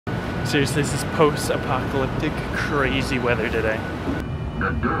Seriously, this is post-apocalyptic crazy weather today.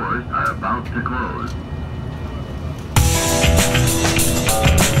 The doors are about to close.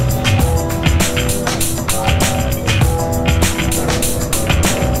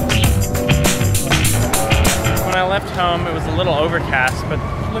 When I left home, it was a little overcast, but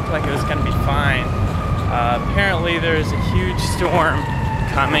it looked like it was gonna be fine. Apparently there's a huge storm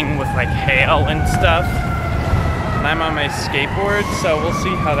coming with like hail and stuff. And I'm on my skateboard, so we'll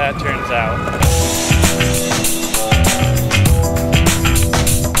see how that turns out.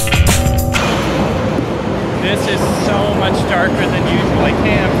 This is so much darker than usual. I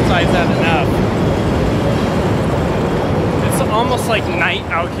can't emphasize that enough. It's almost like night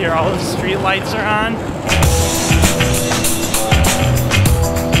out here. All the street lights are on.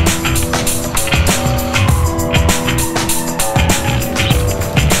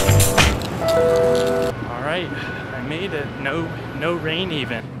 All right, I made it. No rain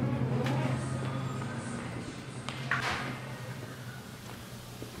even.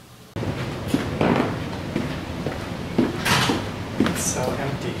 So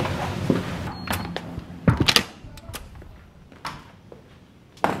empty.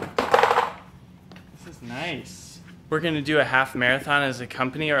 This is nice. We're gonna do a half marathon as a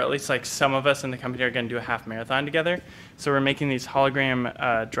company, or at least like some of us in the company are gonna do a half marathon together. So we're making these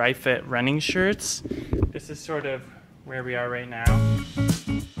hologram dry fit running shirts. This is sort of where we are right now.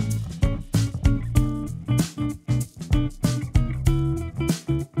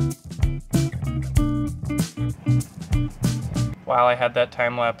 While I had that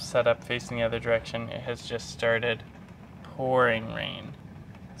time lapse set up facing the other direction, it has just started pouring rain.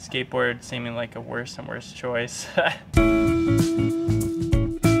 Skateboard seeming like a worse and worse choice.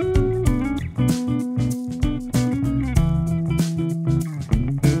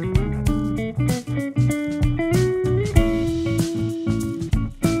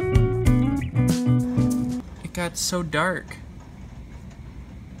 It got so dark.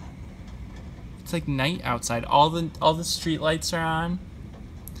 It's like night outside. All the street lights are on.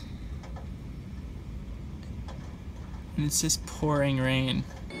 And it's just pouring rain.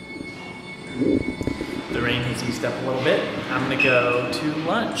 The rain has eased up a little bit. I'm gonna go to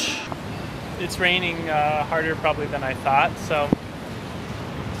lunch. It's raining harder probably than I thought, so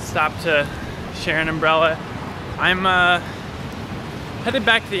stop to share an umbrella. I'm headed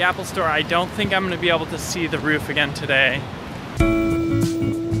back to the Apple store. I don't think I'm gonna be able to see the roof again today.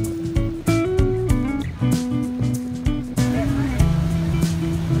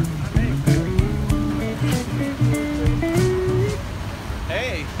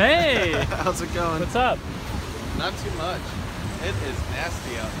 Hey! How's it going? What's up? Not too much. It is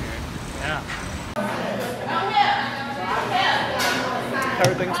nasty out here. Yeah. How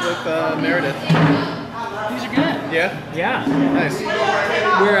are things with Meredith? These are good. Yeah? Yeah. Nice.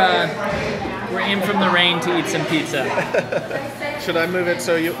 We're in from the rain to eat some pizza. Should I move it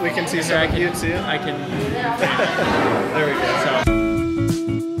so we can see some of you too? I can. There we go. So.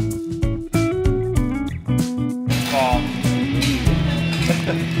 Fall.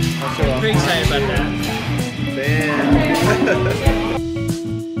 I'm pretty excited about that. Damn.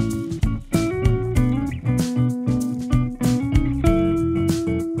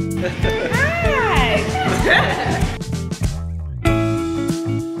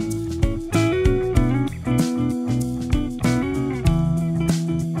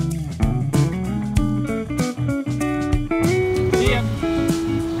 See ya.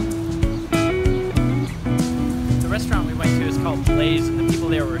 The restaurant we went to is called Blaze, and the people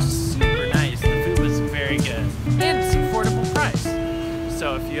there were super nice. The food was very good. And it's an affordable price.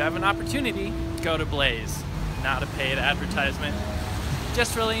 So if you have an opportunity, go to Blaze. Not a paid advertisement.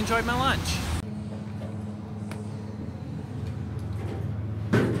 Just really enjoyed my lunch.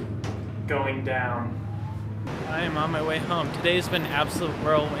 Going down. I am on my way home. Today's been an absolute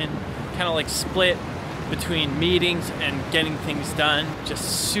whirlwind, kind of like split between meetings and getting things done.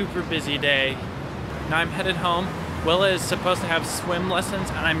 Just super busy day. Now I'm headed home. Willa is supposed to have swim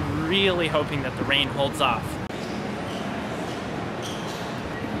lessons, and I'm really hoping that the rain holds off.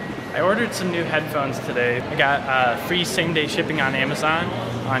 I ordered some new headphones today. I got free same-day shipping on Amazon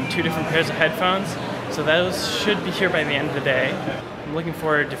on 2 different pairs of headphones, so those should be here by the end of the day. I'm looking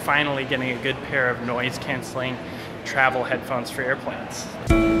forward to finally getting a good pair of noise-canceling travel headphones for airplanes.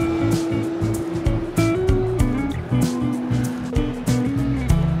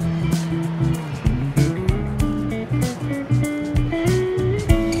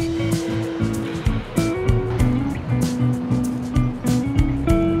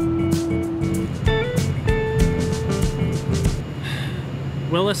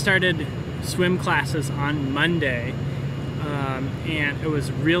 Willa started swim classes on Monday, and it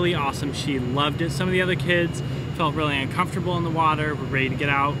was really awesome. She loved it. Some of the other kids felt really uncomfortable in the water, were ready to get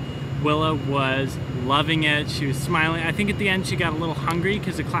out. Willa was loving it. She was smiling. I think at the end she got a little hungry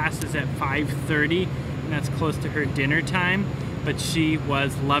because the class is at 5:30 and that's close to her dinner time, but she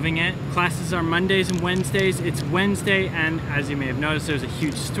was loving it. Classes are Mondays and Wednesdays. It's Wednesday, and as you may have noticed, there's a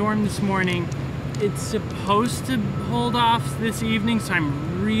huge storm this morning. It's supposed to hold off this evening, so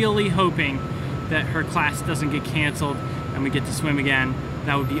I'm really hoping that her class doesn't get canceled and we get to swim again.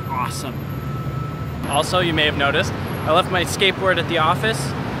 That would be awesome. Also, you may have noticed, I left my skateboard at the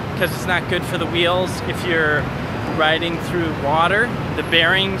office because it's not good for the wheels if you're riding through water. The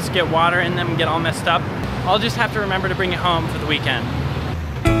bearings get water in them and get all messed up. I'll just have to remember to bring it home for the weekend.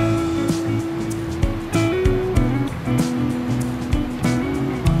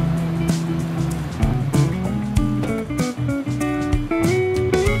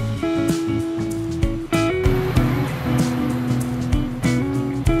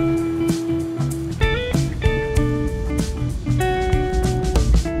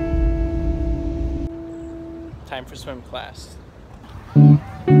 Time for swim class.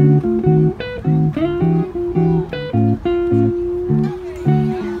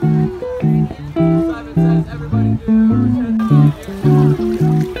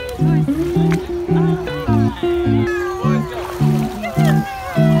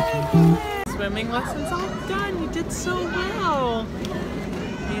 Swimming lessons all done. You did so well.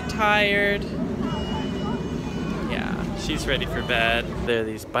 Are you tired? Yeah, she's ready for bed. There are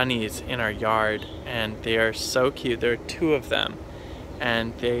these bunnies in our yard and they are so cute. There are 2 of them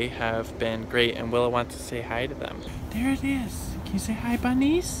and they have been great, and Willa wants to say hi to them. There it is. Can you say hi,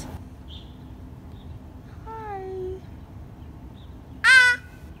 bunnies? Hi. Ah.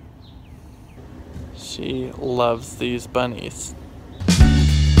 She loves these bunnies.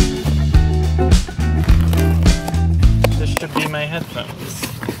 This should be my headphones.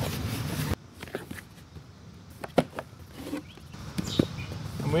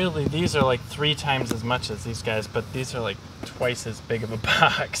 Weirdly, these are like 3 times as much as these guys, but these are like twice as big of a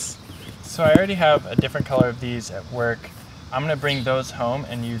box. So I already have a different color of these at work. I'm gonna bring those home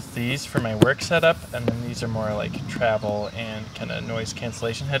and use these for my work setup, and then these are more like travel and kind of noise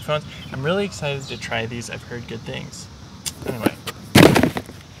cancellation headphones. I'm really excited to try these. I've heard good things. Anyway.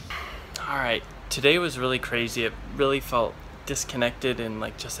 All right, today was really crazy. It really felt disconnected and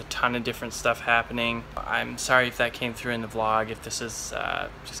like just a ton of different stuff happening. I'm sorry if that came through in the vlog, if this is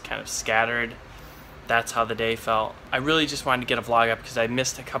just kind of scattered. That's how the day felt. I really just wanted to get a vlog up because I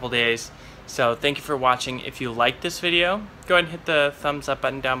missed a couple days. So thank you for watching. If you liked this video, go ahead and hit the thumbs up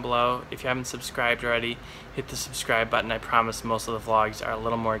button down below. If you haven't subscribed already, hit the subscribe button. I promise most of the vlogs are a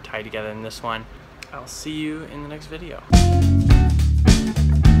little more tied together than this one. I'll see you in the next video.